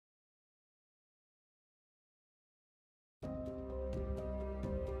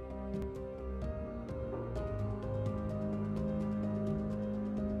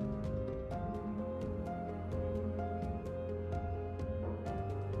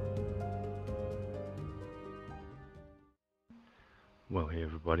Well, hey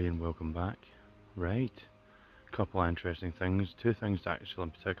everybody, and welcome back. Right, couple of interesting things. Two things actually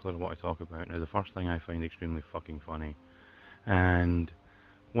in particular I want to talk about. Now, the first thing I find extremely fucking funny, and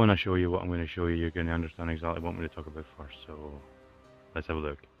when I show you what I'm going to show you, you're going to understand exactly what I'm going to talk about first. So, let's have a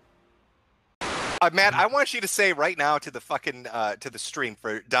look. Matt, I want you to say right now to the fucking to the stream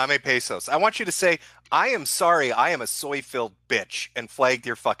for Dame Pesos. I want you to say, "I am sorry, I am a soy-filled bitch," and flagged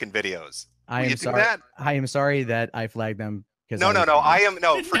your fucking videos. I am sorry. I am sorry that I flagged them. No,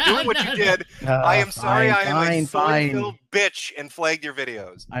 for doing what you did. I am sorry, I am a soy-filled bitch and flagged your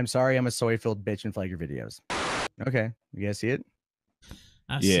videos. I'm sorry, I'm a soy-filled bitch and flagged your videos. Okay, you guys see it?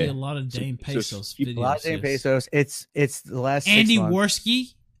 I see a lot of Dame Pesos videos. A lot of Dame Pesos. It's the last Andy 6 months.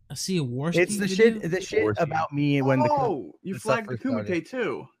 Worski. I see a Worski. It's the shit about me when you flagged the Kumite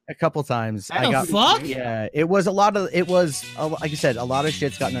too. A couple times. Fuck? Yeah, it was like I said, a lot of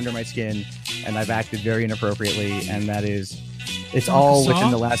shit's gotten under my skin, and I've acted very inappropriately, and it's all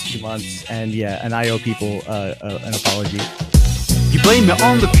within the last few months, and yeah, and I owe people an apology. You blame it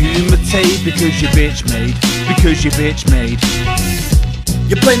on the Kumite because you bitch made,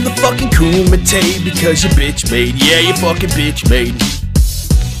 You blame the fucking Kumite because you bitch made, yeah, you fucking bitch made.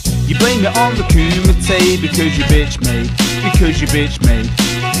 You blame it on the Kumite because you bitch made,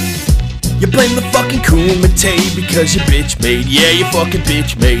 You blame the fucking Kumite because you bitch made, yeah, you fucking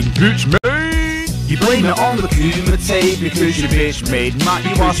bitch made. You blame it on the Kumite because you bitch made, Matt,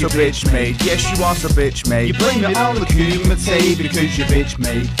 you are so bitch made, yes you are so bitch made. You blame it on the Kumite because you bitch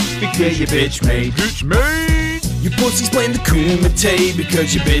made, You pussies blame the Kumite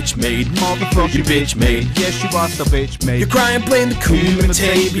because you bitch made, motherfucker you bitch made, yes you are so bitch made. You cry and blame the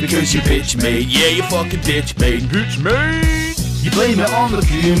Kumite because you bitch made, yeah you fucking bitch made, You blame it on the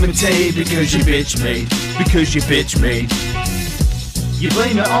Kumite because you bitch made, You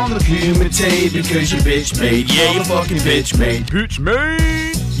blame it on the Kumite because you bitch made, yeah you fucking bitch made,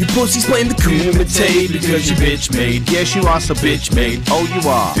 You pussies blame the Kumite because you bitch made, yes you are so bitch made, oh you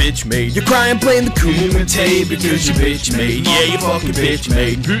are bitch made. You cry and blame the Kumite because you bitch made, yeah you fucking bitch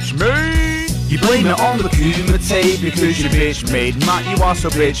made, You blame it on the Kumite because you bitch made, Matt you are so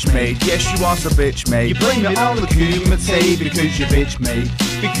bitch made, yes you are so bitch made. You blame it on the Kumite because you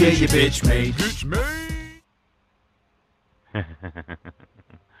bitch made,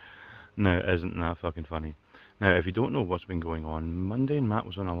 No, isn't that fucking funny? Now, if you don't know what's been going on, Mundane Matt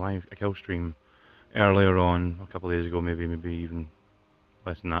was on a kill stream earlier on, a couple of days ago, maybe even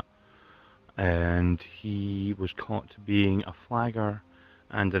less than that, and he was caught being a flagger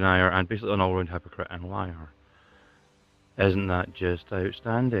and denier and basically an all-round hypocrite and liar. Isn't that just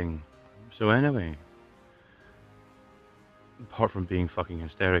outstanding? So anyway, apart from being fucking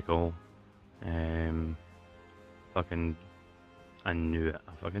hysterical, I knew it.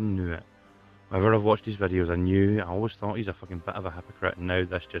 I fucking knew it. Whenever I've watched these videos, I always thought he's a fucking bit of a hypocrite, and now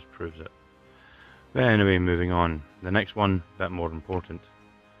this just proves it. But anyway, moving on. The next one, a bit more important.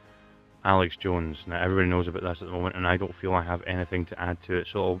 Alex Jones. Now, everybody knows about this at the moment, and I don't feel I have anything to add to it,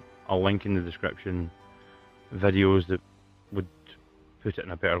 so I'll link in the description videos that would put it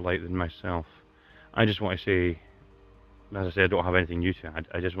in a better light than myself. I just want to say, as I said, I don't have anything new to add.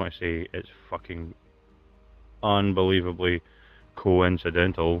 I just want to say it's fucking unbelievably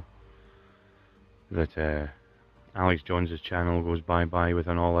coincidental that Alex Jones's channel goes bye-bye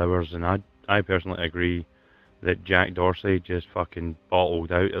within all hours, and I personally agree that Jack Dorsey just fucking bottled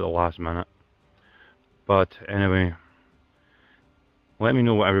out at the last minute. But anyway, let me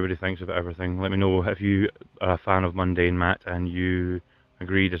know what everybody thinks about everything. Let me know if you are a fan of Mundane Matt and you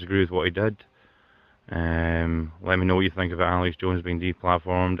disagree with what he did. Let me know what you think about Alex Jones being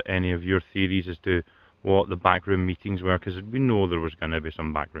deplatformed, any of your theories as to what the backroom meetings were, because we know there was going to be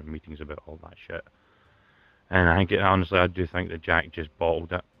some backroom meetings about all that shit. And I think, honestly, I do think that Jack just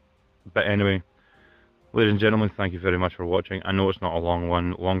bottled it. But anyway, ladies and gentlemen, thank you very much for watching. I know it's not a long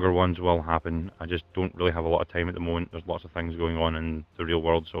one. Longer ones will happen. I just don't really have a lot of time at the moment. There's lots of things going on in the real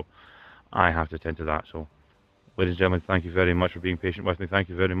world, so I have to attend to that. So, ladies and gentlemen, thank you very much for being patient with me. Thank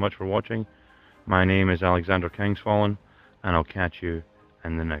you very much for watching. My name is Alexander Kingsfallen, and I'll catch you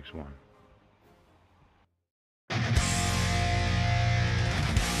in the next one.